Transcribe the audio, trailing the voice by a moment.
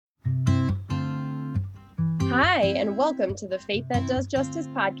Hi, and welcome to the Faith That Does Justice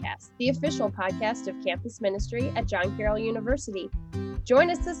podcast, the official podcast of campus ministry at John Carroll University. Join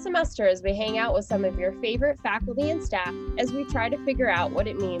us this semester as we hang out with some of your favorite faculty and staff as we try to figure out what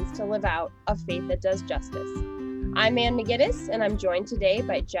it means to live out a faith that does justice. I'm Ann McGinnis, and I'm joined today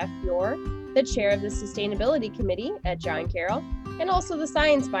by Jeff Yor, the chair of the Sustainability Committee at John Carroll, and also the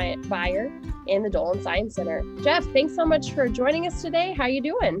science buyer in the Dolan Science Center. Jeff, thanks so much for joining us today. How you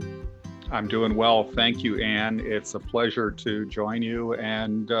doing? I'm doing well. Thank you, Ann. It's a pleasure to join you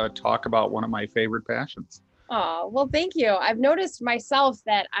and talk about one of my favorite passions. Oh, well, thank you. I've noticed myself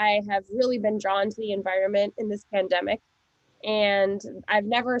that I have really been drawn to the environment in this pandemic, and I've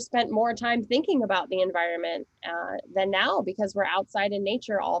never spent more time thinking about the environment than now because we're outside in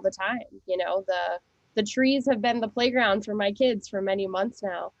nature all the time. You know, the trees have been the playground for my kids for many months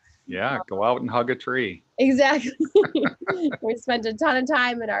now. Yeah, go out and hug a tree. Exactly. We spent a ton of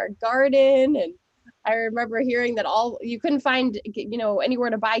time in our garden, and I remember hearing that you couldn't find, anywhere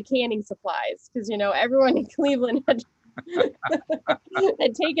to buy canning supplies because, everyone in Cleveland had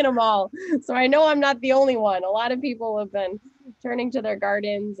taken them all. So I know I'm not the only one. A lot of people have been turning to their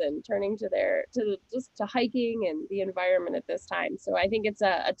gardens and turning to hiking and the environment at this time. So I think it's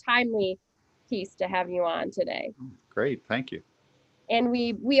a timely piece to have you on today. Great, thank you. And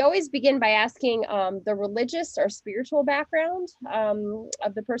we always begin by asking the religious or spiritual background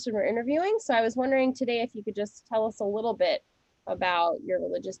of the person we're interviewing. So I was wondering today if you could just tell us a little bit about your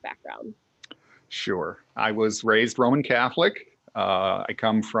religious background. Sure. I was raised Roman Catholic. I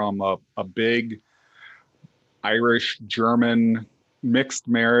come from a big Irish-German mixed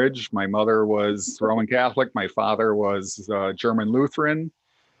marriage. My mother was Roman Catholic. My father was German Lutheran.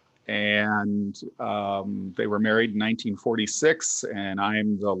 And they were married in 1946, and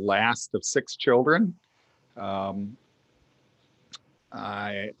I'm the last of 6 children.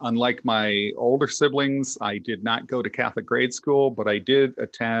 Unlike my older siblings, I did not go to Catholic grade school, but I did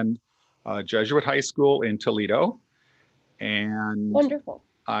attend Jesuit high school in Toledo. And wonderful.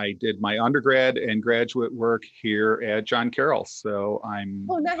 I did my undergrad and graduate work here at John Carroll. So I'm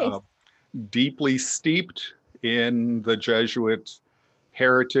nice. Deeply steeped in the Jesuit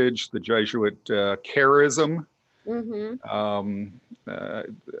heritage, the Jesuit charism. Mm-hmm.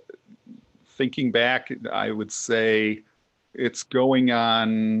 Thinking back, I would say it's going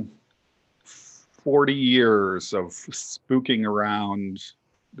on 40 years of spooking around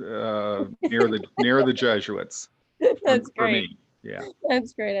near the Jesuits. That's for great. Me. Yeah.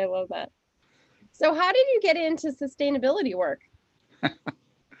 That's great. I love that. So how did you get into sustainability work?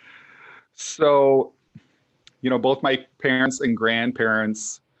 So, both my parents and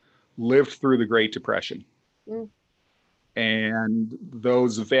grandparents lived through the Great Depression. Mm. And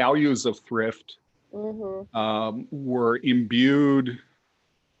those values of thrift were imbued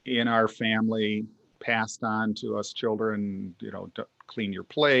in our family, passed on to us children, to clean your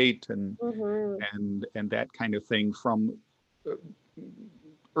plate and that kind of thing from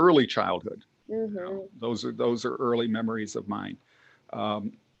early childhood. Those are early memories of mine.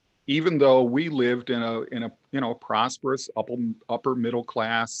 Even though we lived in a prosperous upper middle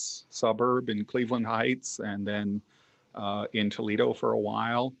class suburb in Cleveland Heights, and then in Toledo for a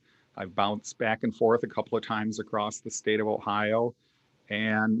while, I've bounced back and forth a couple of times across the state of Ohio,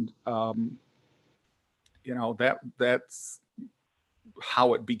 and that's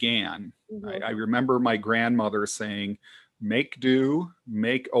how it began. I remember my grandmother saying, "Make do,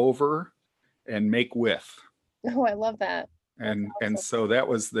 make over, and make with." Oh, I love that. And so that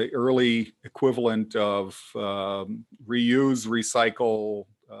was the early equivalent of reuse, recycle,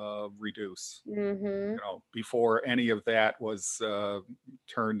 reduce. Before any of that was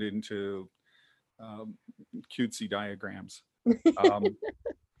turned into cutesy diagrams.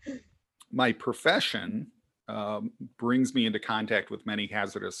 My profession brings me into contact with many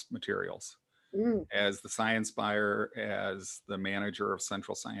hazardous materials. As the science buyer, as the manager of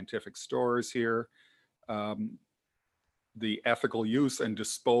Central Scientific Stores here, the ethical use and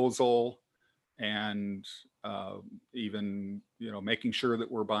disposal, and even making sure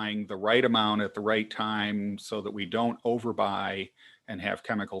that we're buying the right amount at the right time so that we don't overbuy and have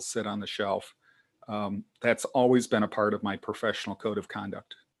chemicals sit on the shelf. That's always been a part of my professional code of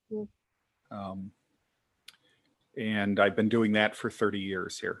conduct. And I've been doing that for 30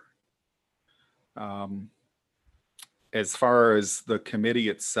 years here. As far as the committee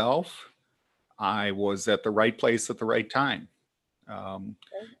itself, I was at the right place at the right time.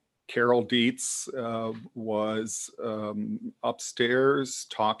 Carol Dietz was upstairs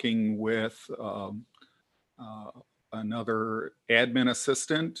talking with another admin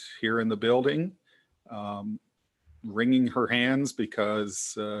assistant here in the building wringing her hands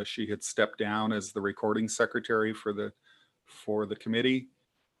because she had stepped down as the recording secretary for the committee.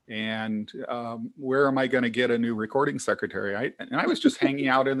 And where am I going to get a new recording secretary? And I was just hanging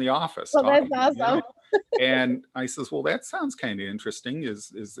out in the office. Well, talking, that's awesome. And I says, well, that sounds kind of interesting.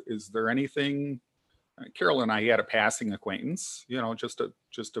 Is there anything? Carol and I had a passing acquaintance, just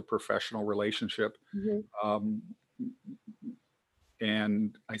a professional relationship. Mm-hmm.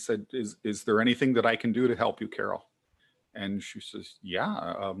 And I said, is there anything that I can do to help you, Carol? And she says,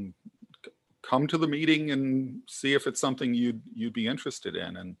 yeah, come to the meeting and see if it's something you'd be interested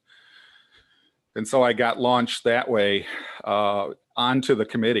in. And so I got launched that way onto the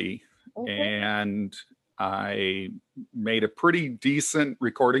committee. Okay. And I made a pretty decent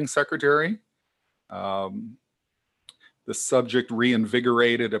recording secretary. The subject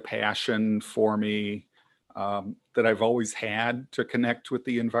reinvigorated a passion for me that I've always had to connect with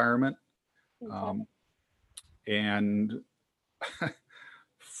the environment. And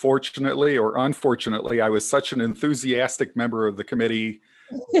fortunately or unfortunately, I was such an enthusiastic member of the committee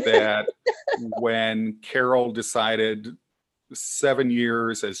that when Carol decided 7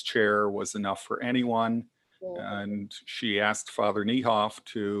 years as chair was enough for anyone, and she asked Father Niehoff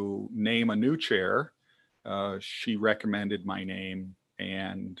to name a new chair, she recommended my name,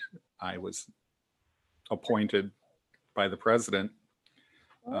 and I was appointed by the president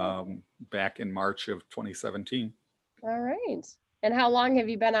back in March of 2017. All right. And how long have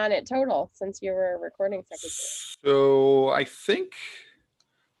you been on it total since you were a recording secretary? So I think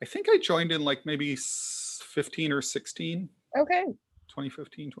I joined in like maybe 15 or 16. Okay.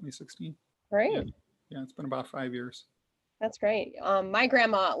 2015, 2016. Great. Yeah, it's been about 5 years. That's great. My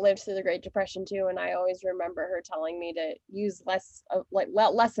grandma lived through the Great Depression too, and I always remember her telling me to use less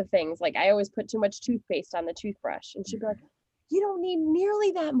of things. Like I always put too much toothpaste on the toothbrush, and she'd be like, "You don't need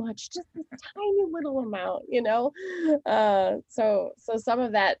nearly that much, just a tiny little amount," So some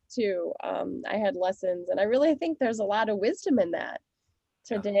of that too. I had lessons, and I really think there's a lot of wisdom in that.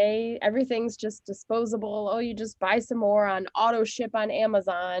 Today, everything's just disposable. Oh, you just buy some more on auto ship on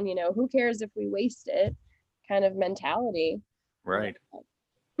Amazon. Who cares if we waste it? Kind of mentality. Right.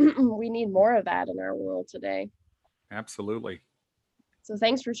 We need more of that in our world today. Absolutely. So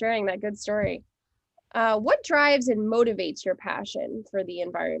thanks for sharing that good story. What drives and motivates your passion for the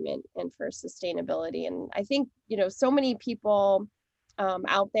environment and for sustainability? And I think, so many people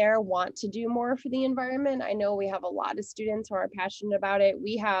out there want to do more for the environment. I know we have a lot of students who are passionate about it.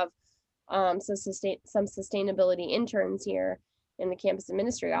 We have some sustainability interns here in the campus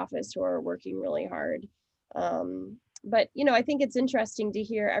administrative office who are working really hard. But I think it's interesting to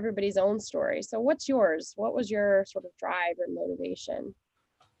hear everybody's own story. So what's yours? What was your sort of drive or motivation?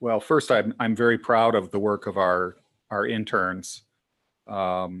 Well, first, I'm very proud of the work of our interns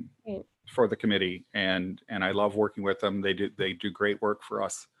for the committee, and I love working with them. They do great work for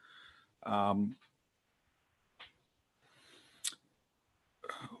us.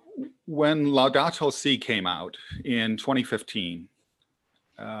 When Laudato Si came out in 2015,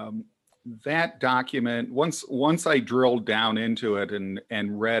 that document, once I drilled down into it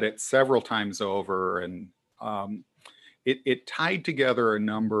and read it several times over, and it tied together a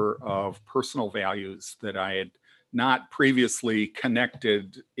number of personal values that I had not previously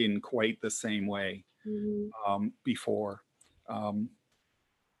connected in quite the same way before.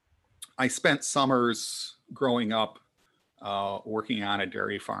 I spent summers growing up working on a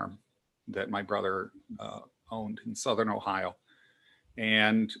dairy farm that my brother owned in Southern Ohio.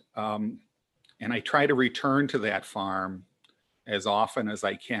 And I try to return to that farm as often as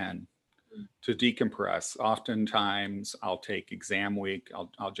I can to decompress. Oftentimes I'll take exam week.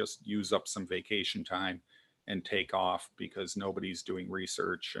 I'll just use up some vacation time and take off because nobody's doing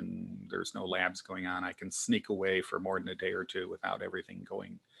research and there's no labs going on. I can sneak away for more than a day or two without everything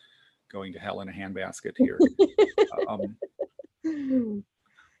going to hell in a handbasket here.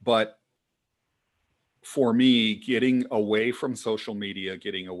 But for me, getting away from social media,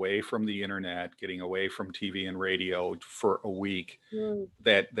 getting away from the internet, getting away from TV and radio for a week,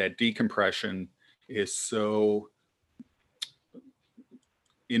 that decompression is so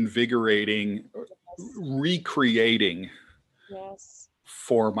invigorating, recreating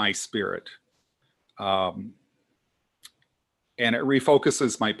for my spirit. And it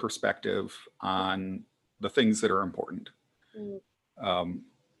refocuses my perspective on the things that are important.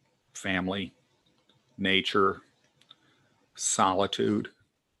 Family, nature, solitude.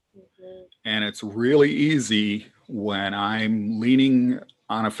 And it's really easy when I'm leaning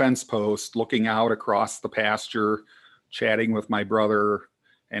on a fence post, looking out across the pasture, chatting with my brother,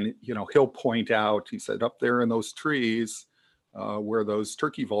 and he'll point out, he said, up there in those trees where those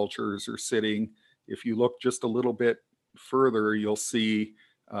turkey vultures are sitting if you look just a little bit further, you'll see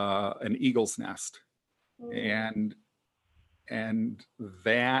an eagle's nest. And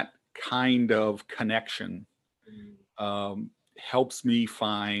that kind of connection helps me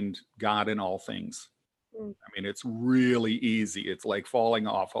find God in all things. I mean, it's really easy. It's like falling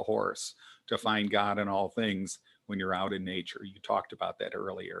off a horse to find God in all things when you're out in nature. You talked about that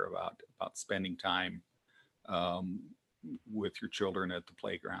earlier, about spending time with your children at the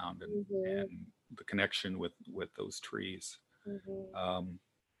playground, and the connection with those trees.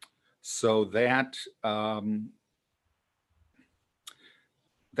 So that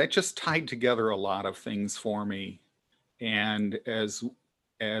just tied together a lot of things for me. And as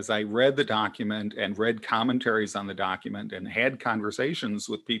I read the document and read commentaries on the document and had conversations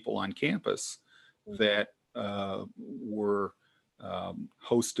with people on campus that were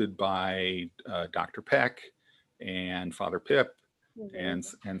hosted by Dr. Peck and Father Pip and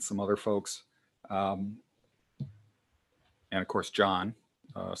some other folks, and of course John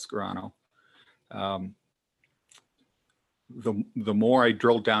Scarano. The more I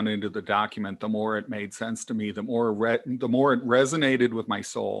drilled down into the document, the more it made sense to me. The more it resonated with my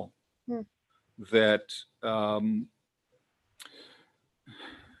soul. That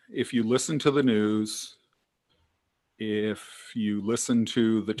if you listen to the news, if you listen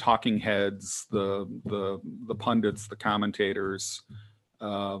to the talking heads, the pundits, the commentators,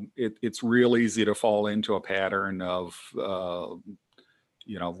 it's real easy to fall into a pattern of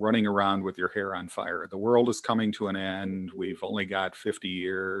running around with your hair on fire. The world is coming to an end. We've only got 50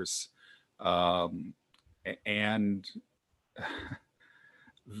 years. And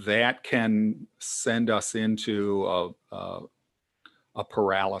that can send us into a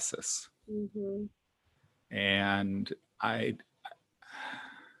paralysis. And I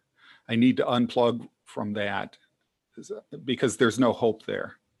need to unplug from that because there's no hope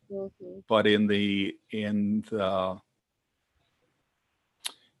there. But in the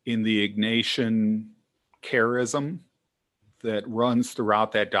Ignatian charism that runs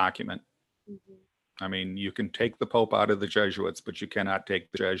throughout that document. I mean, you can take the Pope out of the Jesuits, but you cannot take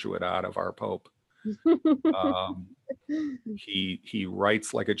the Jesuit out of our Pope. He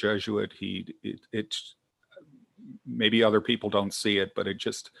writes like a Jesuit. Maybe other people don't see it, but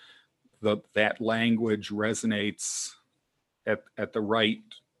that language resonates at the right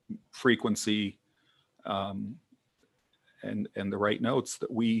frequency. And the right notes,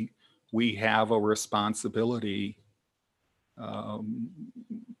 that we have a responsibility.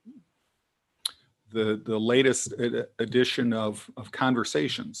 The latest edition of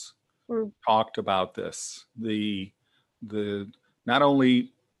Conversations talked about this. Not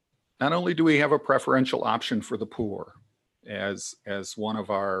only do we have a preferential option for the poor as one of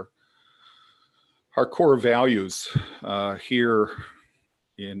our core values here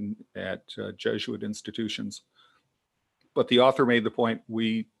at Jesuit institutions, but the author made the point,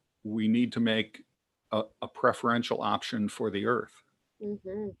 we need to make a preferential option for the earth.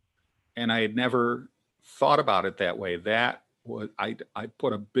 And I had never thought about it that way. That was, I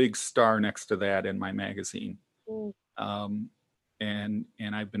put a big star next to that in my magazine. And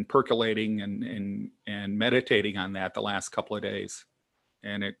I've been percolating and meditating on that the last couple of days.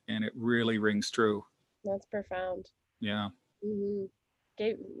 And it really rings true. That's profound. Yeah.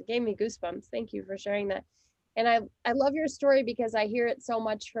 Gave me goosebumps. Thank you for sharing that. And I love your story because I hear it so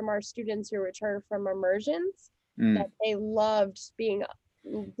much from our students who return from immersions that they loved being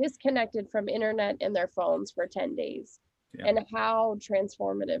disconnected from internet and their phones for 10 days and how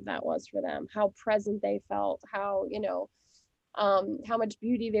transformative that was for them, how present they felt, how much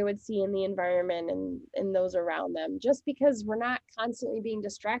beauty they would see in the environment and those around them, just because we're not constantly being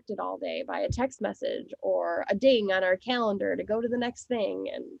distracted all day by a text message or a ding on our calendar to go to the next thing.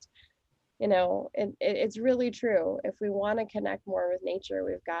 And it's really true. If we want to connect more with nature,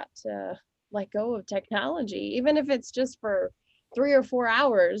 we've got to let go of technology, even if it's just for 3 or 4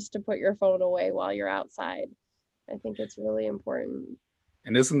 hours to put your phone away while you're outside. I think it's really important.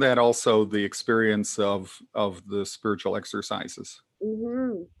 And isn't that also the experience of the spiritual exercises?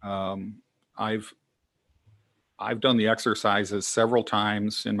 I've done the exercises several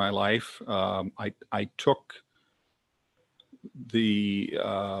times in my life. I took the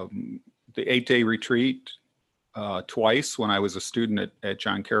 8-day retreat twice when I was a student at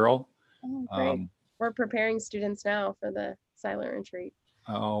John Carroll. Oh, great. We're preparing students now for the silent retreat.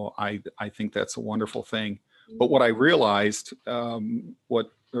 Oh, I think that's a wonderful thing. But what I realized,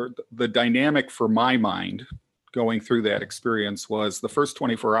 the dynamic for my mind going through that experience was the first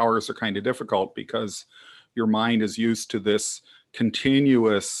 24 hours are kind of difficult because your mind is used to this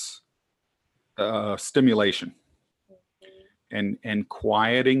continuous stimulation. and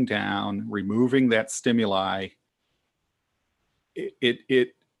quieting down, removing that stimuli,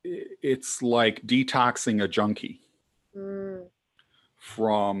 it's like detoxing a junkie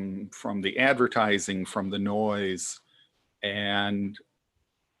from the advertising, from the noise. And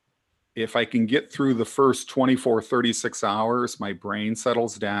if I can get through the first 24, 36 hours, my brain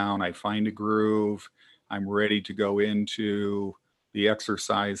settles down, I find a groove, I'm ready to go into the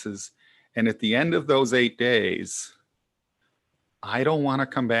exercises. And at the end of those 8 days, I don't want to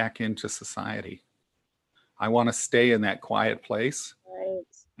come back into society. I want to stay in that quiet place. Right.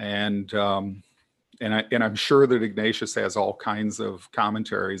 And I'm sure that Ignatius has all kinds of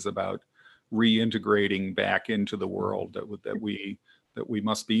commentaries about reintegrating back into the world, that we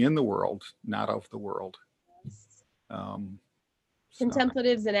must be in the world, not of the world.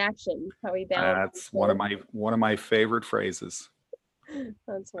 Contemplatives in action, how we balance. That's one of my favorite phrases.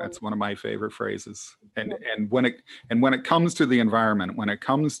 That's one of my favorite phrases. And when it comes to the environment, when it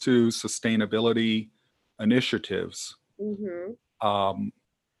comes to sustainability initiatives,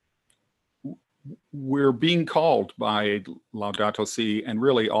 we're being called by Laudato Si and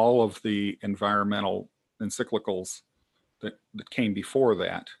really all of the environmental encyclicals that came before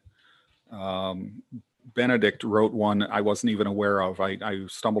that. Benedict wrote one I wasn't even aware of. I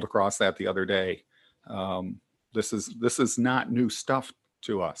stumbled across that the other day. This is not new stuff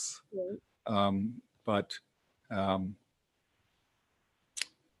to us, but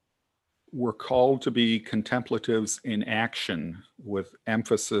we're called to be contemplatives in action, with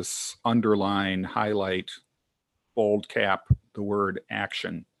emphasis, underline, highlight, bold cap the word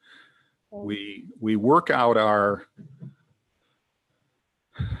action. We work out our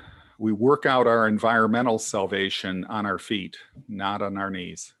environmental salvation on our feet, not on our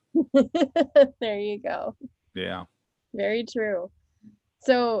knees. There you go. Yeah. Very true.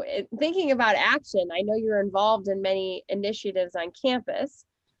 So thinking about action, I know you're involved in many initiatives on campus.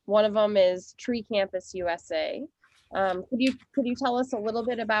 One of them is Tree Campus USA. Could you tell us a little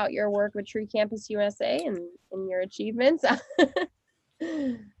bit about your work with Tree Campus USA and your achievements?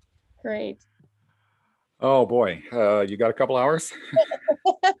 Great. Oh boy, you got a couple hours?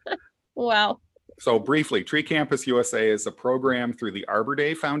 Wow. So briefly, Tree Campus USA is a program through the Arbor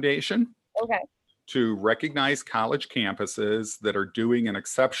Day Foundation. Okay. To recognize college campuses that are doing an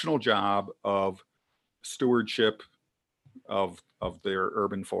exceptional job of stewardship of their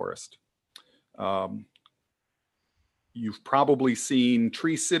urban forest. You've probably seen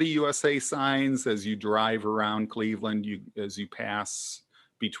Tree City USA signs as you drive around Cleveland, as you pass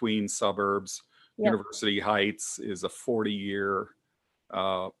between suburbs. Yep. University Heights is a 40-year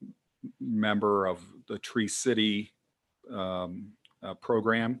member of the Tree City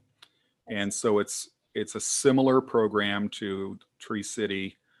program. And so it's a similar program to Tree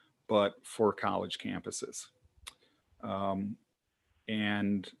City, but for college campuses.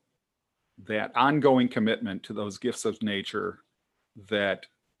 And that ongoing commitment to those gifts of nature that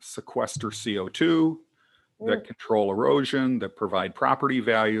sequester CO2, that control erosion, that provide property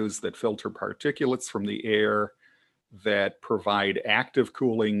values, that filter particulates from the air, that provide active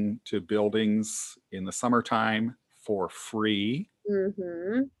cooling to buildings in the summertime for free.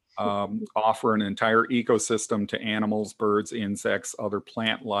 Offer an entire ecosystem to animals, birds, insects, other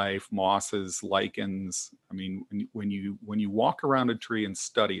plant life, mosses, lichens. I mean, when you walk around a tree and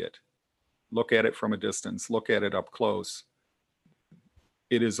study it, look at it from a distance, look at it up close,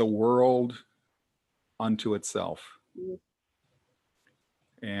 it is a world unto itself,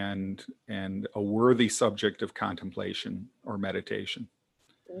 and a worthy subject of contemplation or meditation.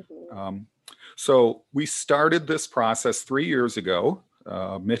 So we started this process 3 years ago.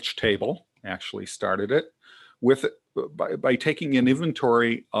 Mitch Table actually started it by taking an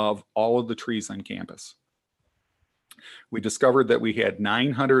inventory of all of the trees on campus. We discovered that we had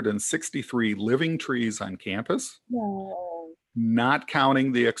 963 living trees on campus, not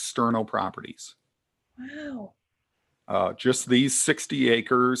counting the external properties. Wow. Just these 60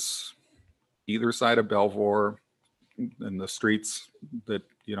 acres, either side of Belvoir, and the streets that,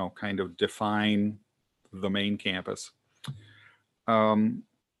 kind of define the main campus.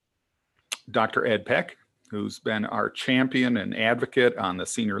 Dr. Ed Peck, who's been our champion and advocate on the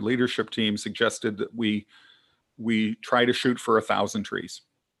senior leadership team, suggested that we try to shoot for 1,000 trees.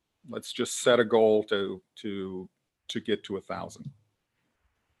 Let's just set a goal to get to 1,000.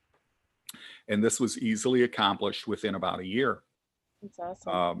 And this was easily accomplished within about a year. That's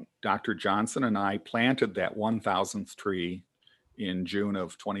awesome. Dr. Johnson and I planted that 1,000th tree in June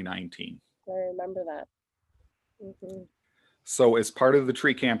of 2019. I remember that. So as part of the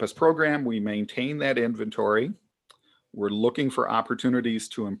Tree Campus program, we maintain that inventory. We're looking for opportunities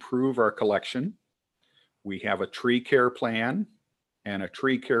to improve our collection. We have a tree care plan and a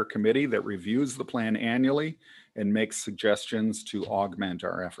tree care committee that reviews the plan annually and makes suggestions to augment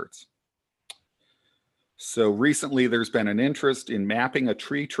our efforts. So recently there's been an interest in mapping a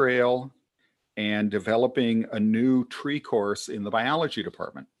tree trail and developing a new tree course in the biology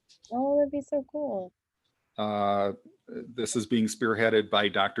department. Oh, that'd be so cool. This is being spearheaded by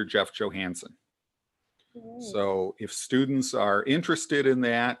Dr. Jeff Johansson. So if students are interested in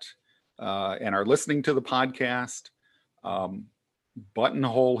that and are listening to the podcast,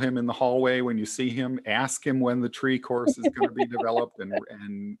 buttonhole him in the hallway when you see him, ask him when the tree course is going to be developed,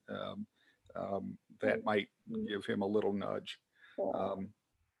 and that might give him a little nudge.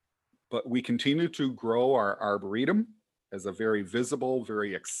 But we continue to grow our Arboretum as a very visible,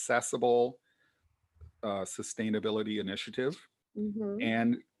 very accessible sustainability initiative,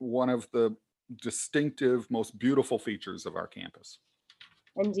 and one of the distinctive, most beautiful features of our campus.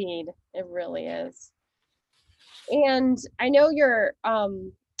 Indeed, it really is. And I know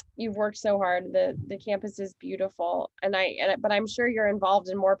you've worked so hard. The campus is beautiful, but I'm sure you're involved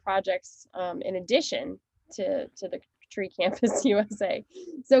in more projects in addition to the Tree Campus USA.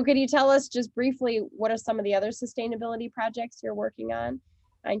 So could you tell us just briefly what are some of the other sustainability projects you're working on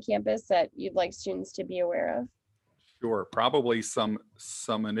campus that you'd like students to be aware of? Sure. Probably some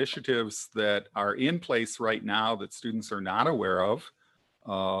initiatives that are in place right now that students are not aware of,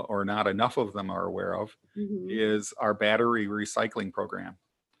 or not enough of them are aware of, is our battery recycling program.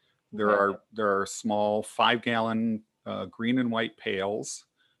 There are small 5-gallon green and white pails,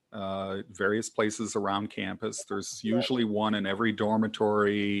 various places around campus. There's usually one in every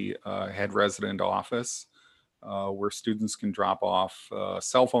dormitory, head resident office, where students can drop off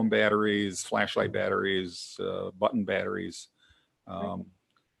cell phone batteries, flashlight batteries, button batteries,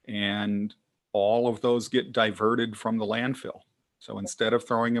 and all of those get diverted from the landfill. So instead of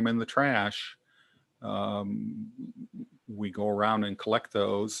throwing them in the trash, we go around and collect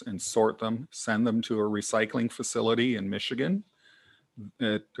those and sort them, send them to a recycling facility in Michigan.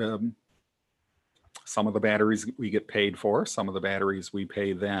 Some of the batteries we get paid for, some of the batteries we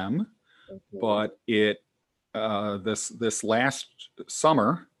pay them, but this last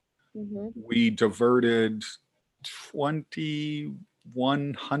summer, we diverted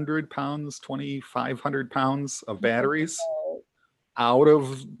 2,100 pounds, 2,500 pounds of batteries out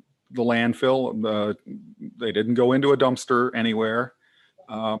of the landfill. They didn't go into a dumpster anywhere.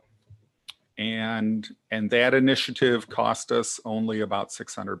 And that initiative cost us only about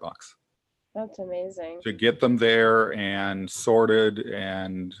 $600. That's amazing. To get them there and sorted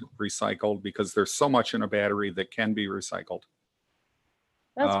and recycled, because there's so much in a battery that can be recycled.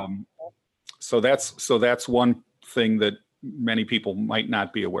 So that's one thing that many people might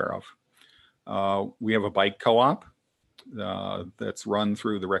not be aware of. We have a bike co-op that's run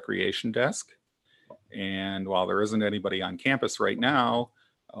through the recreation desk. And while there isn't anybody on campus right now,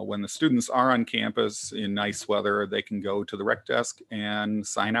 when the students are on campus in nice weather, they can go to the rec desk and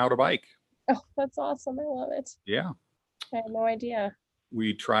sign out a bike. Oh, that's awesome. I love it. Yeah. I had no idea.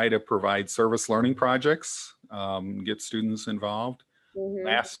 We try to provide service learning projects, get students involved.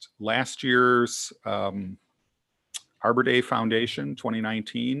 Last year's Arbor Day Foundation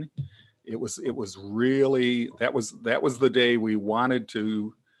 2019, it was really, that was the day we wanted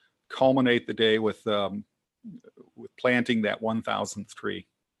to culminate the day with planting that 1,000th tree.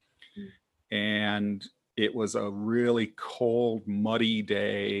 And it was a really cold, muddy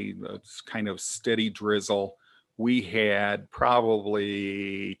day, kind of steady drizzle. We had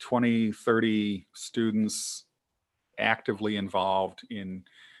probably 20, 30 students actively involved in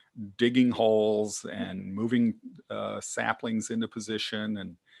digging holes and moving saplings into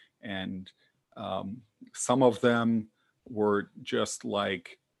position. And some of them were just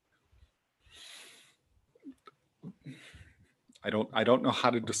like, I don't know how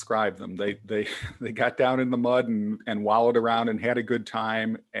to describe them. They got down in the mud and wallowed around and had a good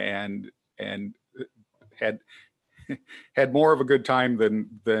time and had more of a good time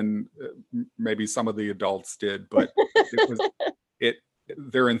than maybe some of the adults did. But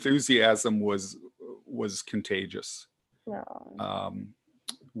their enthusiasm was contagious.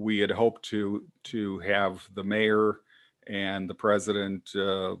 We had hoped to have the mayor and the president,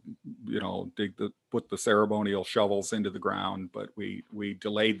 put the ceremonial shovels into the ground, but we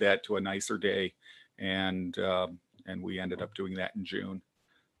delayed that to a nicer day, and we ended up doing that in June.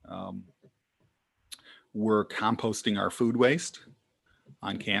 We're composting our food waste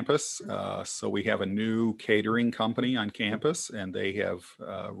on campus, so we have a new catering company on campus, and they have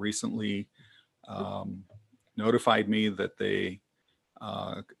recently notified me that they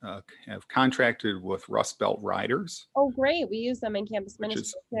have contracted with Rust Belt Riders. Oh, great. We use them in campus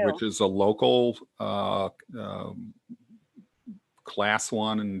ministry too. Which is a local class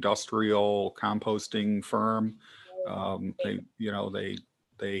 1 industrial composting firm.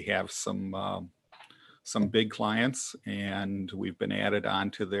 They have some big clients, and we've been added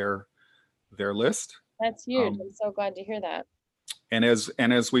onto their list. That's huge. I'm so glad to hear that. And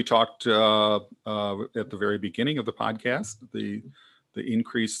as we talked at the very beginning of the podcast, the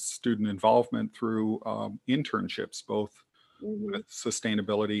increased student involvement through internships, both with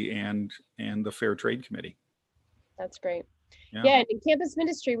sustainability and the Fair Trade Committee. That's great. Yeah, and in campus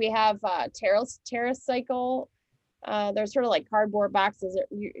ministry, we have TerraCycle. They're sort of like cardboard boxes.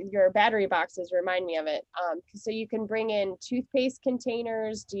 Your battery boxes remind me of it. So you can bring in toothpaste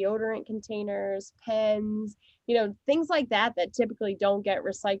containers, deodorant containers, pens, things like that typically don't get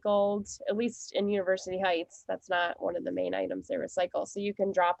recycled, at least in University Heights. That's not one of the main items they recycle. So you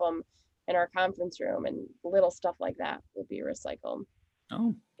can drop them in our conference room, and little stuff like that will be recycled.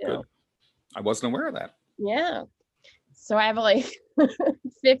 Oh, good. I wasn't aware of that. Yeah. So I have like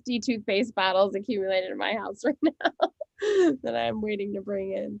 50 toothpaste bottles accumulated in my house right now that I'm waiting to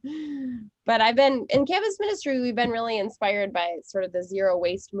bring in. But I've been in campus ministry, we've been really inspired by sort of the zero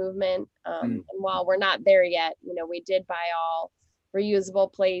waste movement. And while we're not there yet, we did buy all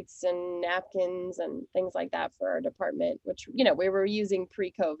reusable plates and napkins and things like that for our department, which, we were using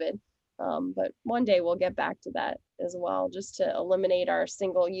pre-COVID. But one day we'll get back to that as well, just to eliminate our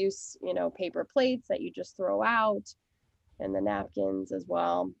single use, paper plates that you just throw out, and the napkins as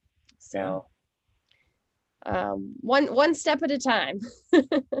well. So one step at a time.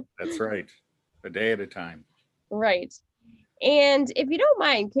 That's right. A day at a time. Right. And if you don't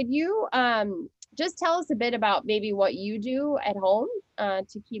mind, could you just tell us a bit about maybe what you do at home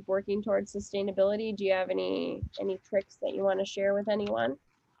to keep working towards sustainability? Do you have any tricks that you want to share with anyone?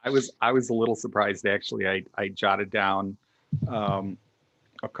 I was a little surprised, actually. I jotted down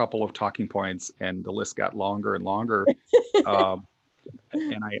a couple of talking points, and the list got longer and longer.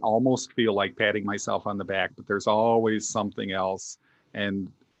 And I almost feel like patting myself on the back, but there's always something else.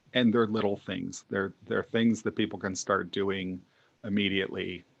 And they're little things. They're things that people can start doing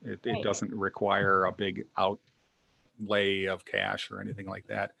immediately. It doesn't require a big outlay of cash or anything like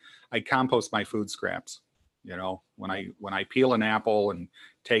that. I compost my food scraps. When I peel an apple and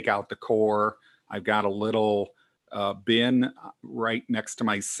take out the core, I've got a little bin right next to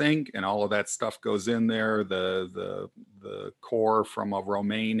my sink, and all of that stuff goes in there. The core from a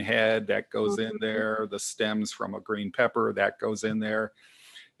romaine head, that goes in there. The stems from a green pepper, that goes in there,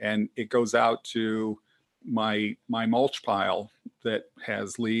 and it goes out to my mulch pile that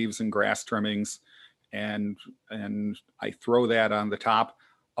has leaves and grass trimmings, and I throw that on the top.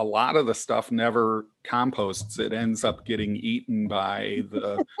 A lot of the stuff never composts. It ends up getting eaten by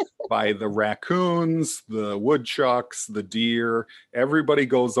the raccoons, the woodchucks, the deer. Everybody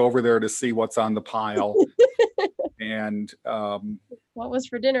goes over there to see what's on the pile. And what was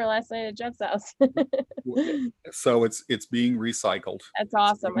for dinner last night at Jeff's house? So it's being recycled. That's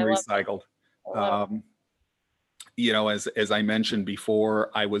awesome. I recycled. As I mentioned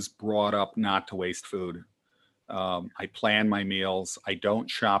before, I was brought up not to waste food. I plan my meals. I don't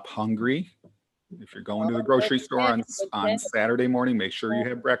shop hungry. If you're going to the grocery store on Saturday morning, make sure you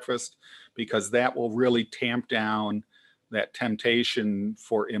have breakfast, because that will really tamp down that temptation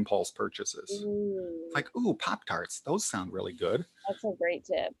for impulse purchases. Like, ooh, Pop-Tarts, those sound really good. That's a great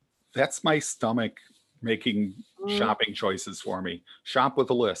tip. That's my stomach making shopping choices for me. Shop with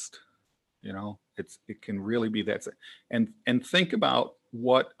a list. It can really be that. And think about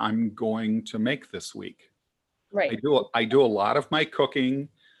what I'm going to make this week. Right. I do a lot of my cooking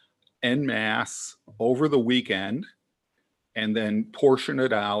en masse over the weekend, and then portion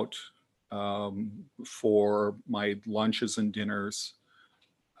it out for my lunches and dinners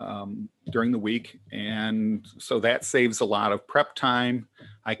during the week. And so that saves a lot of prep time.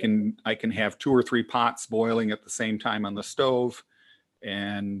 I can have 2 or 3 pots boiling at the same time on the stove.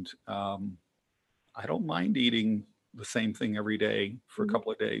 And I don't mind eating the same thing every day for a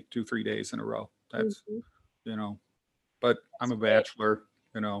couple of days, 2-3 days in a row. That's but I'm a bachelor,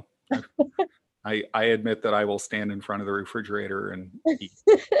 I admit that I will stand in front of the refrigerator and eat.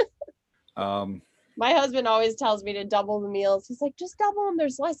 My husband always tells me to double the meals. He's like, just double them.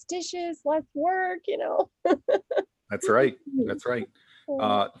 There's less dishes, less work, That's right.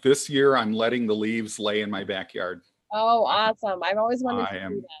 This year, I'm letting the leaves lay in my backyard. Oh, awesome. I've always wanted to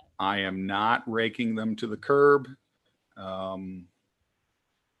do that. I am not raking them to the curb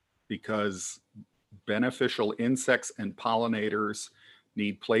because beneficial insects and pollinators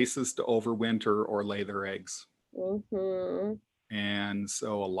need places to overwinter or lay their eggs. And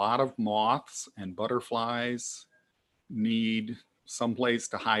so a lot of moths and butterflies need someplace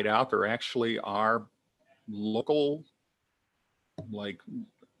to hide out. There actually are local, like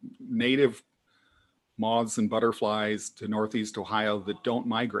native moths and butterflies to Northeast Ohio that don't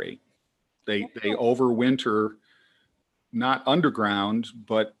migrate. They overwinter, not underground,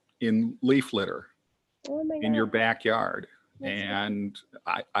 but in leaf litter in your backyard. And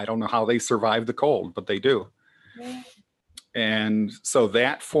I don't know how they survive the cold, but they do. Yeah. And so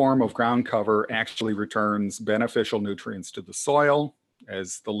that form of ground cover actually returns beneficial nutrients to the soil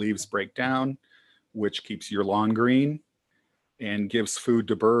as the leaves break down, which keeps your lawn green and gives food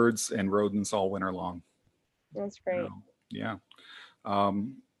to birds and rodents all winter long. That's great. Yeah.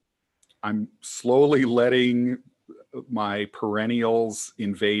 I'm slowly letting my perennials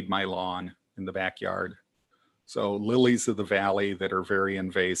invade my lawn in the backyard. So lilies of the valley that are very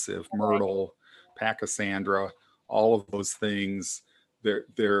invasive, myrtle, pachysandra, all of those things, they're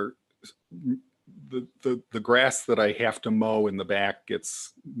the grass that I have to mow in the back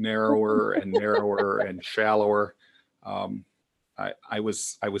gets narrower and narrower and shallower. I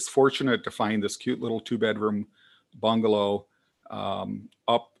was fortunate to find this cute little 2-bedroom bungalow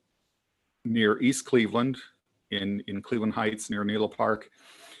up near East Cleveland in Cleveland Heights near Needle Park,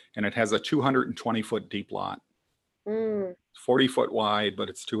 and it has a 220-foot deep lot. 40 foot wide, but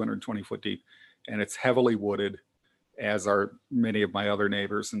it's 220 foot deep, and it's heavily wooded, as are many of my other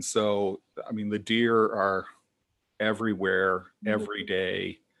neighbors. And so, I mean, the deer are everywhere every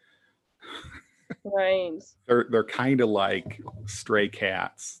day. Right. They're kind of like stray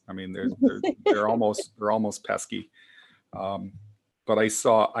cats. I mean, they're almost pesky. But I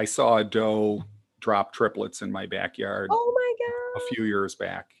saw a doe drop triplets in my backyard. Oh my God. A few years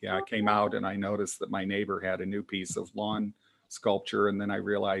back. Yeah, I came out and I noticed that my neighbor had a new piece of lawn sculpture, and then I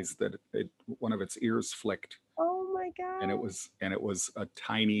realized that one of its ears flicked. Oh my God. And it was a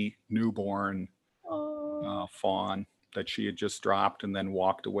tiny newborn fawn that she had just dropped and then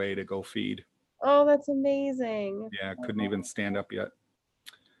walked away to go feed. Oh, that's amazing. Yeah, couldn't even stand up yet.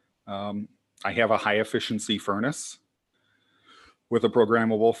 I have a high efficiency furnace with a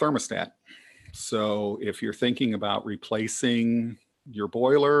programmable thermostat. So if you're thinking about replacing your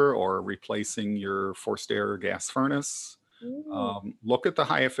boiler or replacing your forced air gas furnace, look at the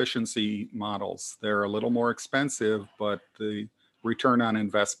high efficiency models. They're a little more expensive, but the return on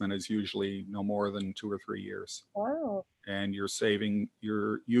investment is usually no more than 2 or 3 years. Wow. And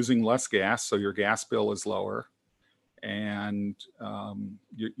you're using less gas, so your gas bill is lower, and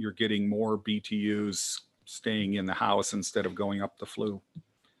you're getting more BTUs staying in the house instead of going up the flue.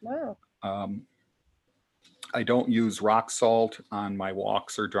 Wow. I don't use rock salt on my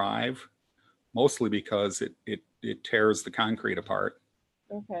walks or drive, mostly because it tears the concrete apart.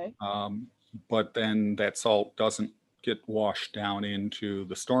 Okay. But then that salt doesn't get washed down into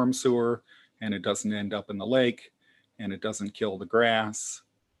the storm sewer, and it doesn't end up in the lake, and it doesn't kill the grass.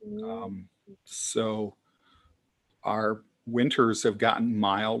 So our winters have gotten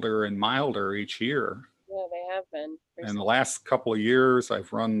milder and milder each year. Yeah, they have been. And the last couple of years,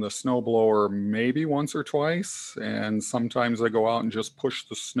 I've run the snow blower maybe once or twice, and sometimes I go out and just push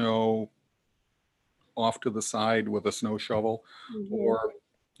the snow off to the side with a snow shovel. Or,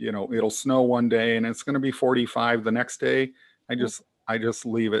 it'll snow one day and it's going to be 45 the next day. I just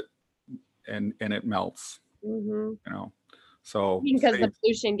leave it and it melts. So because the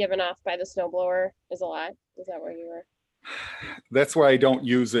pollution given off by the snow blower is a lot. Is that where you were? That's why I don't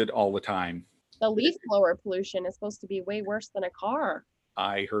use it all the time. The leaf blower pollution is supposed to be way worse than a car.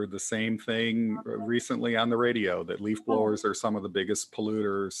 I heard the same thing recently on the radio, that leaf blowers are some of the biggest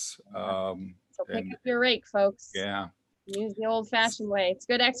polluters. So pick up your rake, folks. Yeah. Use the old-fashioned way. It's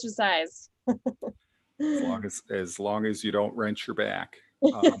good exercise. as long as you don't wrench your back,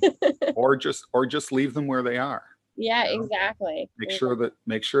 or just leave them where they are. Yeah, exactly. Make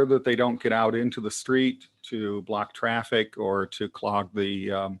sure that they don't get out into the street to block traffic or to clog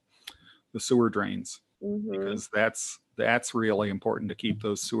the sewer drains, because that's really important to keep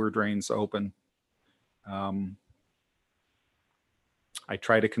those sewer drains open. I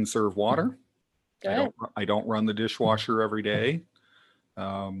try to conserve water. I don't run the dishwasher every day.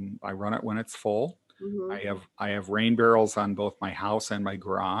 I run it when it's full. I have rain barrels on both my house and my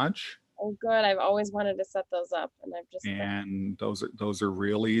garage. Oh, good. I've always wanted to set those up, and those are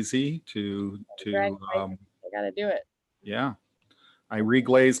real easy to. I gotta do it. Yeah. I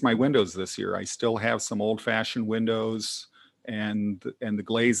reglazed my windows this year. I still have some old-fashioned windows, and the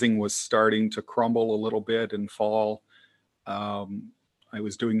glazing was starting to crumble a little bit and fall. I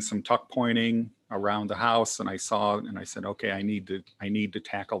was doing some tuck pointing around the house, and I said, okay, I need to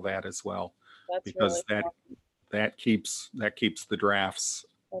tackle that as well. That's because really that keeps the drafts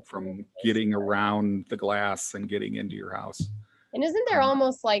That's from really nice. getting around the glass and getting into your house. And isn't there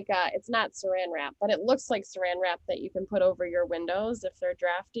almost like it's not saran wrap, but it looks like saran wrap that you can put over your windows if they're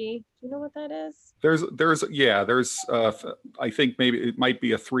drafty? Do you know what that is? There's I think maybe it might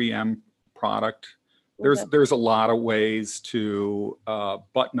be a 3M product. Okay. There's a lot of ways to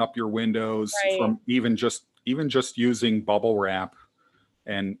button up your windows, Right. from even just using bubble wrap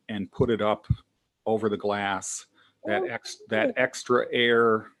and put it up over the glass. That extra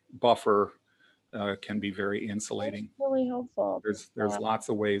air buffer can be very insulating. That's really helpful. There's lots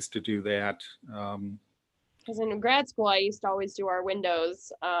of ways to do that. Because in grad school, I used to always do our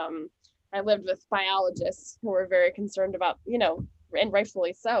windows. I lived with biologists who were very concerned about, and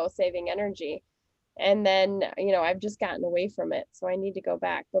rightfully so, saving energy. And then, I've just gotten away from it. So I need to go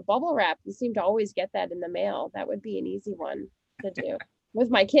back. But bubble wrap, you seem to always get that in the mail. That would be an easy one to do. With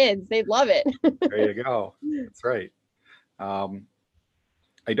my kids, they'd love it. There you go. That's right.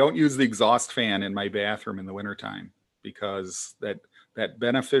 I don't use the exhaust fan in my bathroom in the wintertime because that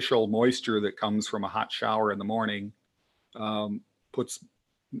beneficial moisture that comes from a hot shower in the morning puts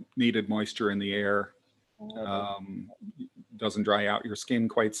needed moisture in the air. Doesn't dry out your skin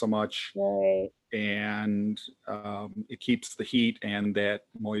quite so much. Right. And it keeps the heat and that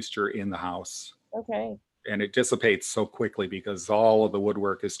moisture in the house. Okay. And it dissipates so quickly because all of the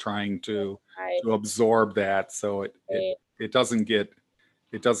woodwork is trying to absorb that, so it doesn't get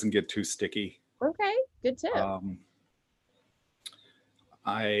too sticky. Okay, good tip.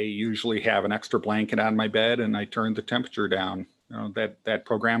 I usually have an extra blanket on my bed, and I turn the temperature down. That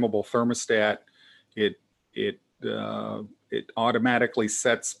programmable thermostat, it automatically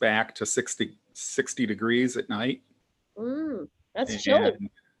sets back to 60 degrees at night. That's chilly.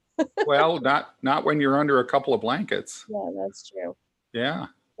 Well, not when you're under a couple of blankets. Yeah, that's true. Yeah.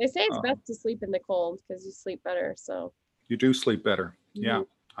 They say it's best to sleep in the cold because you sleep better. So you do sleep better. Mm-hmm.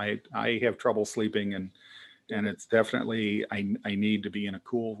 Yeah. I have trouble sleeping, and it's definitely, I need to be in a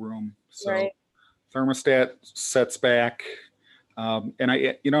cool room. So right. Thermostat sets back. And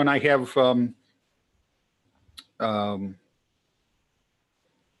I have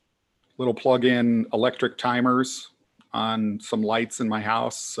little plug-in electric timers on some lights in my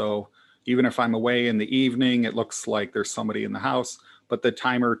house. So even if I'm away in the evening, it looks like there's somebody in the house, but the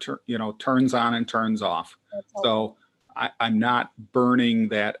timer turns on and turns off. So I'm not burning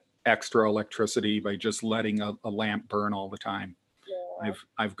that extra electricity by just letting a lamp burn all the time. Yeah.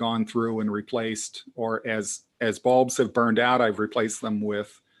 I've gone through and replaced, or as bulbs have burned out, I've replaced them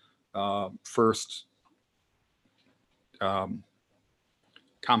with first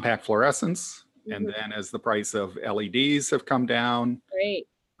compact fluorescents. Mm-hmm. And then as the price of LEDs have come down, great.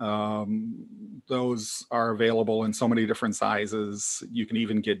 Those are available in so many different sizes. You can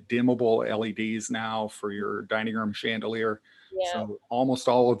even get dimmable LEDs now for your dining room chandelier. Yeah. So almost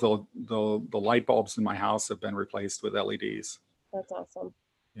all of the light bulbs in my house have been replaced with LEDs. That's awesome.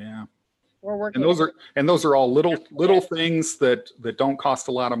 Yeah. We're working. And those are all little things that don't cost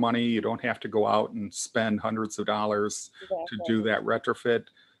a lot of money. You don't have to go out and spend hundreds of dollars to do that retrofit.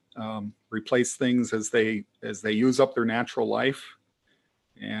 Replace things as they use up their natural life.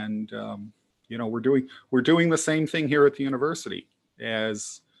 And we're doing the same thing here at the university.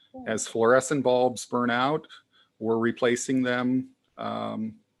 As fluorescent bulbs burn out, we're replacing them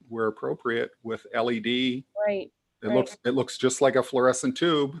where appropriate with LED. Right. It looks just like a fluorescent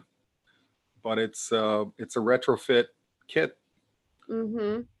tube, but it's a retrofit kit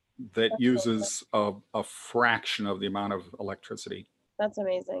mm-hmm. that uses a fraction of the amount of electricity. That's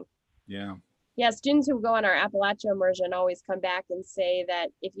amazing. Yeah. Yeah, students who go on our Appalachia immersion always come back and say that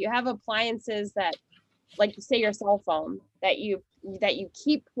if you have appliances that, like say your cell phone, that you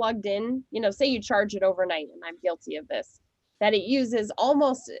keep plugged in, say you charge it overnight, and I'm guilty of this, that it uses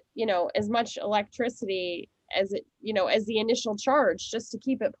almost, as much electricity as it, as the initial charge, just to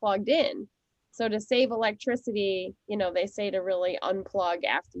keep it plugged in. So to save electricity, they say to really unplug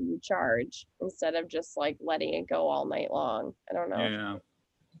after you charge instead of just like letting it go all night long. I don't know. Yeah.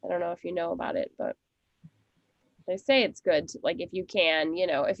 I don't know if you know about it, but they say it's good to, like, if you can,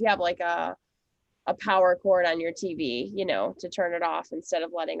 if you have like a power cord on your TV, to turn it off instead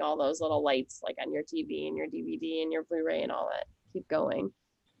of letting all those little lights like on your TV and your DVD and your Blu-ray and all that keep going.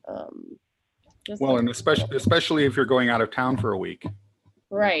 And especially if you're going out of town for a week.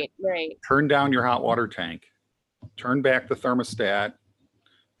 Right. Turn down your hot water tank, turn back the thermostat,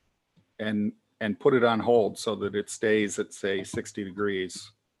 and put it on hold so that it stays at, say, 60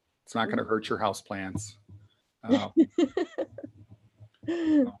 degrees. It's not going to hurt your houseplants.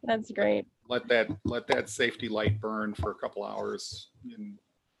 That's great. Let that safety light burn for a couple hours,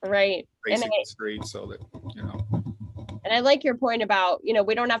 Right. basically straight so that, And I like your point about,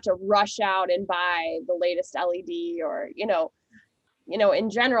 we don't have to rush out and buy the latest LED or, in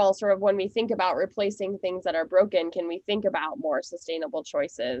general, sort of when we think about replacing things that are broken, can we think about more sustainable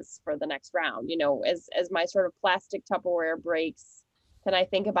choices for the next round? As my sort of plastic Tupperware breaks, can I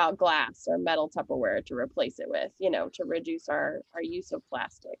think about glass or metal Tupperware to replace it with, to reduce our use of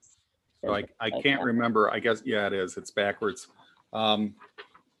plastics? So I can't remember. I guess, yeah, it is. It's backwards.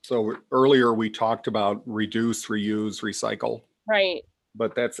 So earlier we talked about reduce, reuse, recycle. Right.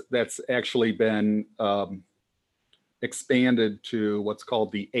 But that's actually been expanded to what's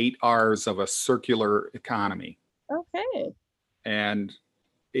called the 8 R's of a circular economy. Okay. And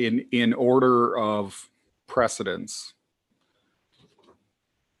in order of precedence,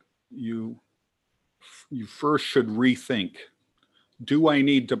 you first should rethink, do I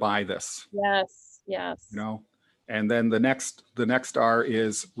need to buy this? Yes. And then the next R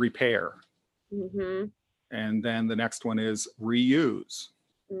is repair. Mm-hmm. And then the next one is reuse.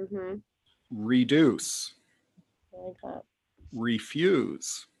 Mm-hmm. Reduce. I like that.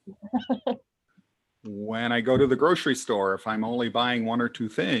 Refuse. When I go to the grocery store, if I'm only buying 1 or 2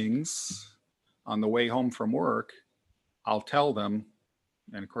 things on the way home from work, I'll tell them,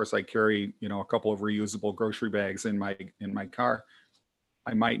 and of course I carry, a couple of reusable grocery bags in my car.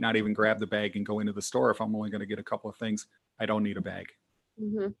 I might not even grab the bag and go into the store if I'm only going to get a couple of things. I don't need a bag.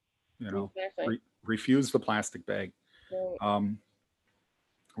 Mm-hmm. Exactly. Refuse the plastic bag. Right.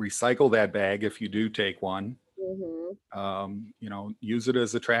 Recycle that bag if you do take one. Mm-hmm. Use it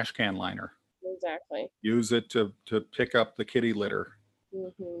as a trash can liner. Exactly. Use it to pick up the kitty litter.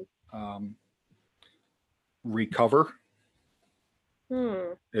 Mm-hmm. Recover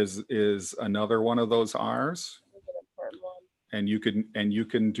is another one of those R's. And you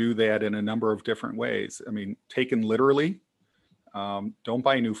can do that in a number of different ways. I mean, taken literally, don't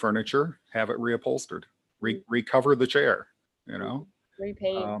buy new furniture, have it reupholstered, recover the chair,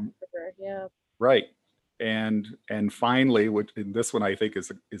 repaint. Yeah. Right. And finally, and this one I think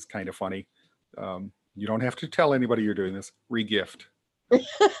is kind of funny. You don't have to tell anybody you're doing this. Regift. There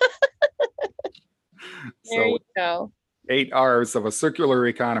you go. 8 R's of a circular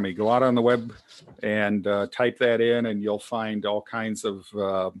economy. Go out on the web and type that in, and you'll find all kinds of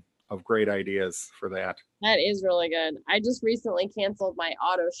great ideas for that. That is really good. I just recently canceled my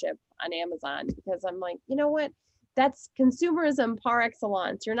auto ship on Amazon because I'm like, you know what? That's consumerism par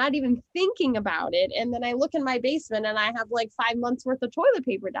excellence. You're not even thinking about it. And then I look in my basement and I have like 5 months worth of toilet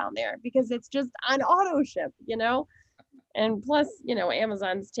paper down there because it's just on auto ship, And plus,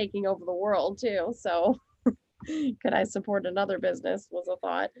 Amazon's taking over the world too. So could I support another business was a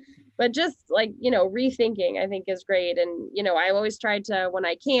thought. But just like, rethinking, I think is great. And, I always try to, when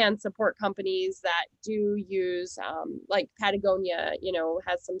I can, support companies that do use, like Patagonia,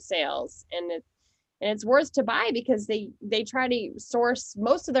 has some sales, and it's worth to buy because they try to source,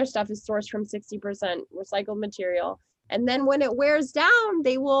 most of their stuff is sourced from 60% recycled material. And then when it wears down,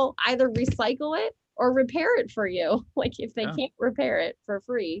 they will either recycle it or repair it for you. Like if they can't repair it for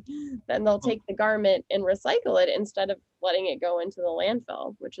free, then they'll take the garment and recycle it instead of letting it go into the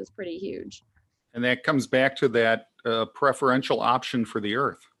landfill, which is pretty huge. And that comes back to that preferential option for the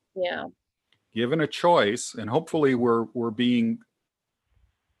earth. Yeah. Given a choice, and hopefully we're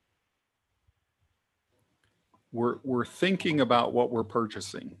thinking about what we're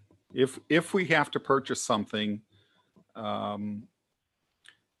purchasing. If we have to purchase something,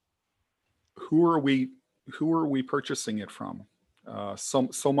 who are we purchasing it from?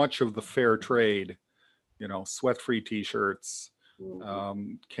 So much of the fair trade, sweat-free T-shirts.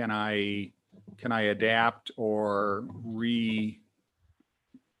 Can I adapt or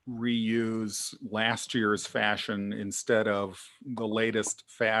reuse last year's fashion instead of the latest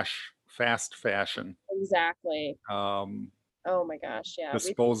fast fashion? Exactly. Oh my gosh, yeah.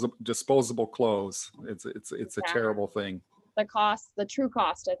 Disposable clothes. It's a terrible thing. The true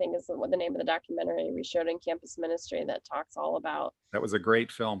cost, I think, is what the name of the documentary we showed in campus ministry that talks all about. That was a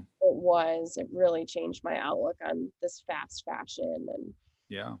great film. It really changed my outlook on this fast fashion. And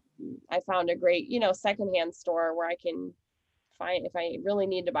yeah, I found a great, secondhand store where I can find, if I really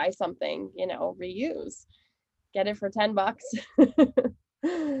need to buy something, reuse, get it for $10.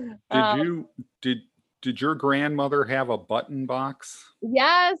 Did your grandmother have a button box?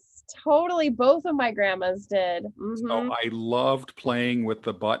 Yes, totally. Both of my grandmas did. Mm-hmm. So I loved playing with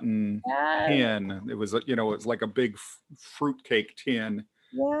the button tin. It was, it was like a big fruitcake tin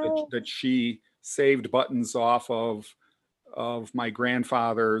that she saved buttons off of my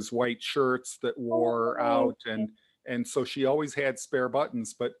grandfather's white shirts that wore out. And so she always had spare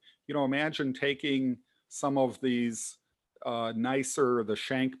buttons. But, imagine taking some of these nicer, the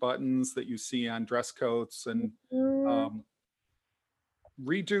shank buttons that you see on dress coats, and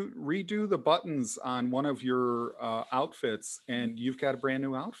redo the buttons on one of your outfits, and you've got a brand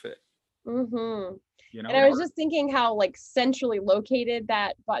new outfit. Mm-hmm. You know, and I was just thinking how like centrally located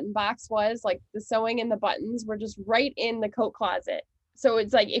that button box was. Like the sewing and the buttons were just right in the coat closet. So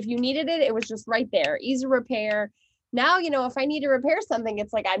it's like if you needed it, it was just right there, easy repair. Now, if I need to repair something,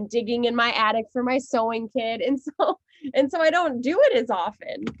 it's like I'm digging in my attic for my sewing kit. And so I don't do it as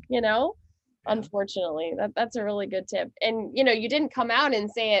often, unfortunately. That's a really good tip. And you didn't come out and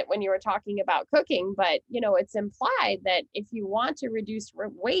say it when you were talking about cooking, but it's implied that if you want to reduce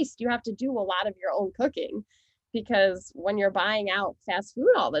waste, you have to do a lot of your own cooking, because when you're buying out fast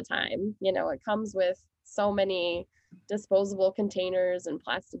food all the time, it comes with so many disposable containers and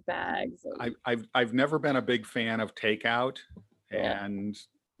plastic bags. I've never been a big fan of takeout, Yeah.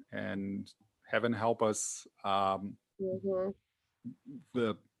 and heaven help us, the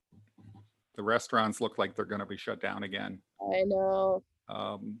restaurants look like they're going to be shut down again. I know.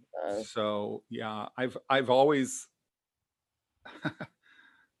 So yeah, I've always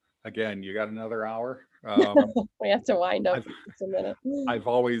again, you got another hour. We have to wind up in a minute. I've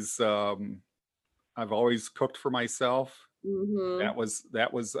always cooked for myself. That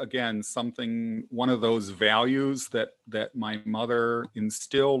was again one of those values that my mother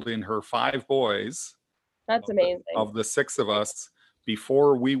instilled in her 5 boys. That's amazing. Of the 6 of us,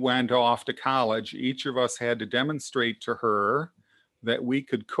 before we went off to college, each of us had to demonstrate to her that we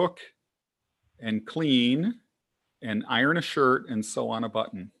could cook and clean and iron a shirt and sew on a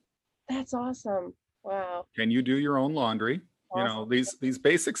button. That's awesome. Wow. Can you do your own laundry? Awesome. These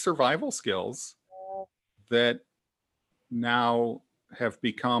basic survival skills that now have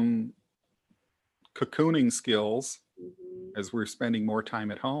become cocooning skills as we're spending more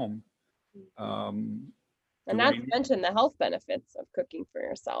time at home. And not to mention the health benefits of cooking for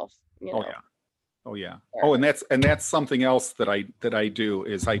yourself. Oh yeah. Oh, and that's something else that I do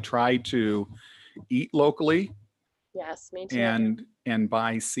is I try to eat locally. Yes, me too. And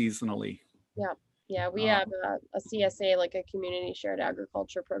buy seasonally. Yeah. We have a CSA, like a community shared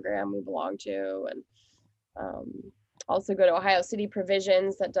agriculture program we belong to, and also go to Ohio City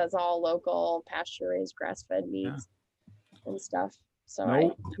Provisions that does all local pasture raised grass fed meats and stuff.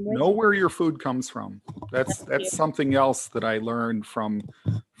 So know where your food comes from. That's something else that I learned from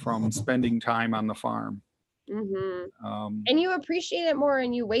spending time on the farm. And you appreciate it more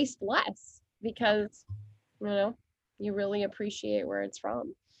and you waste less because you really appreciate where it's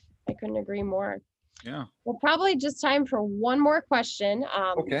from. I couldn't agree more. Yeah. Well, probably just time for one more question.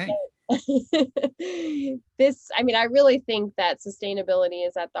 Okay. I really think that sustainability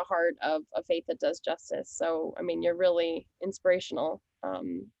is at the heart of a faith that does justice. So, you're really inspirational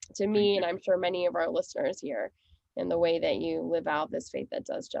to me, and I'm sure many of our listeners here, in the way that you live out this faith that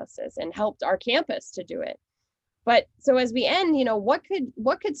does justice and helped our campus to do it. But so as we end, what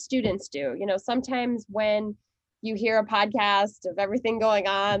could students do? Sometimes when you hear a podcast of everything going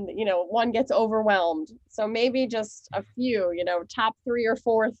on, one gets overwhelmed. So maybe just a few, top 3 or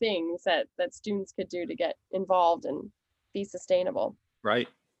 4 things that students could do to get involved and be sustainable. Right.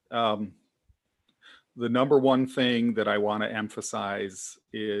 The number one thing that I want to emphasize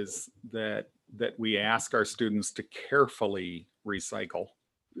is that we ask our students to carefully recycle.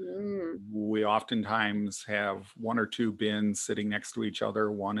 We oftentimes have 1 or 2 bins sitting next to each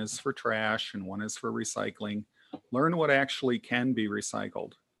other. One is for trash and one is for recycling. Learn what actually can be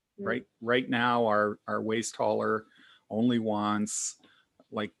recycled. Right now, our waste hauler only wants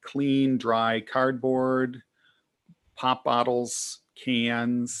like clean, dry cardboard, pop bottles,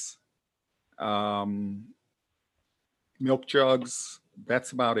 cans, milk jugs.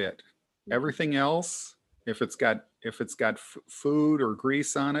 That's about it. Everything else, if it's got food or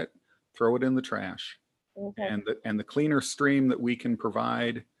grease on it, throw it in the trash. Okay. And the cleaner stream that we can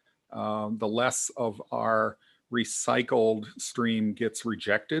provide, the less of our recycled stream gets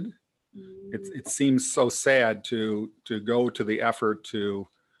rejected. It seems so sad to go to the effort to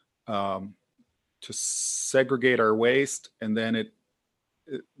segregate our waste, and then it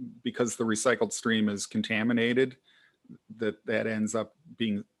because the recycled stream is contaminated, that ends up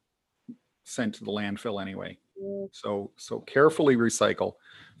being sent to the landfill anyway. So carefully recycle.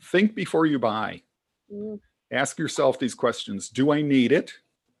 Think before you buy. Ask yourself these questions. Do I need it?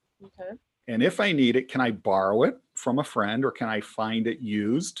 Okay. And if I need it, can I borrow it from a friend, or can I find it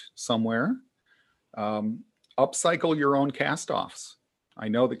used somewhere? Upcycle your own cast-offs. I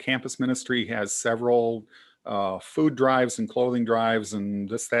know the campus ministry has several food drives and clothing drives and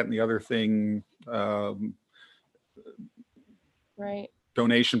this, that, and the other thing. Right.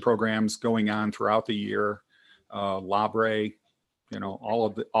 Donation programs going on throughout the year. Labre, all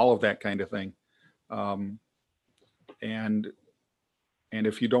of that kind of thing. And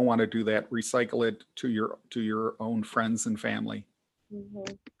if you don't want to do that, recycle it to your own friends and family.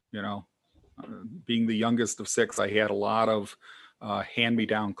 Being the youngest of 6, I had a lot of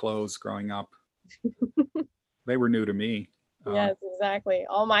hand-me-down clothes growing up. They were new to me. Yes, exactly.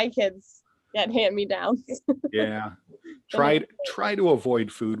 All my kids get hand-me-downs. Yeah. Try to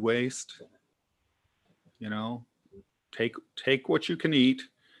avoid food waste. Take what you can eat,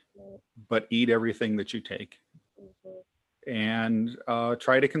 but eat everything that you take. And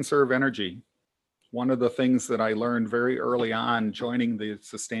try to conserve energy. One of the things that I learned very early on joining the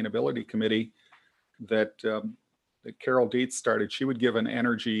sustainability committee that Carol Dietz started, she would give an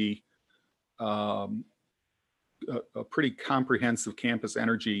energy, a pretty comprehensive campus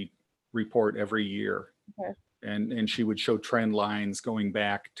energy report every year. Okay. And she would show trend lines going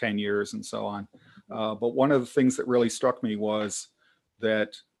back 10 years and so on. But one of the things that really struck me was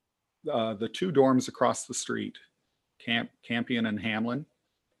that the 2 dorms across the street, Campion and Hamlin,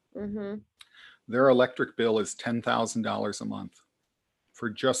 their electric bill is $10,000 a month for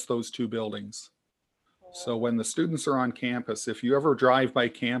just those 2 buildings. So when the students are on campus, if you ever drive by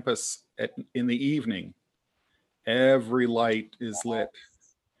campus in the evening, every light is lit.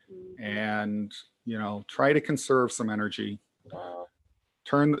 And try to conserve some energy.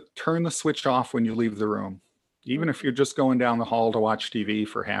 Turn the switch off when you leave the room, even if you're just going down the hall to watch TV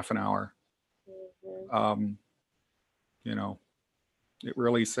for half an hour. It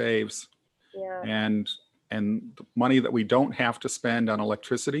really saves. Yeah. And the money that we don't have to spend on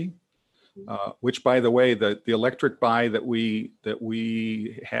electricity, which, by the way, the electric buy that we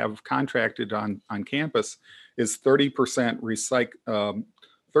have contracted on campus is 30%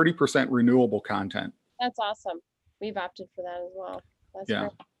 30% renewable content. That's awesome. We've opted for that as well. That's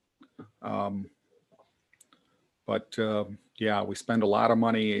great. We spend a lot of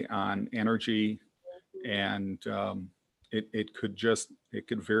money on energy, and it could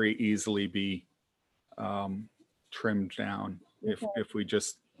very easily be trimmed down if we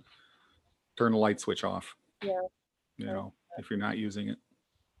just turn the light switch off. Yeah. If you're not using it.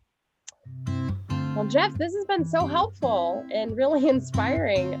 Well, Jeff, this has been so helpful and really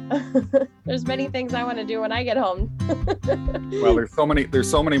inspiring. There's many things I want to do when I get home. Well, there's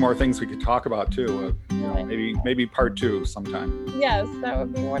so many more things we could talk about too. Maybe part 2 sometime. Yes, that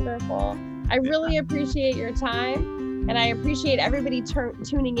would be wonderful. I really appreciate your time, and I appreciate everybody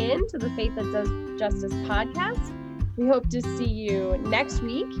tuning in to the Faith That Does Justice podcast. We hope to see you next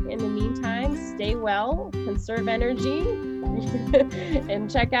week. In the meantime, stay well, conserve energy,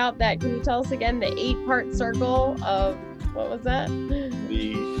 and check out that. Can you tell us again the 8-part circle of, what was that?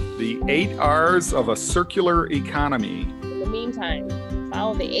 The 8 R's of a circular economy. In the meantime,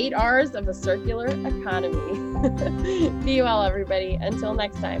 follow the 8 R's of a circular economy. Be well, everybody. Until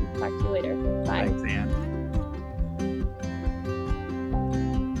next time. Talk to you later.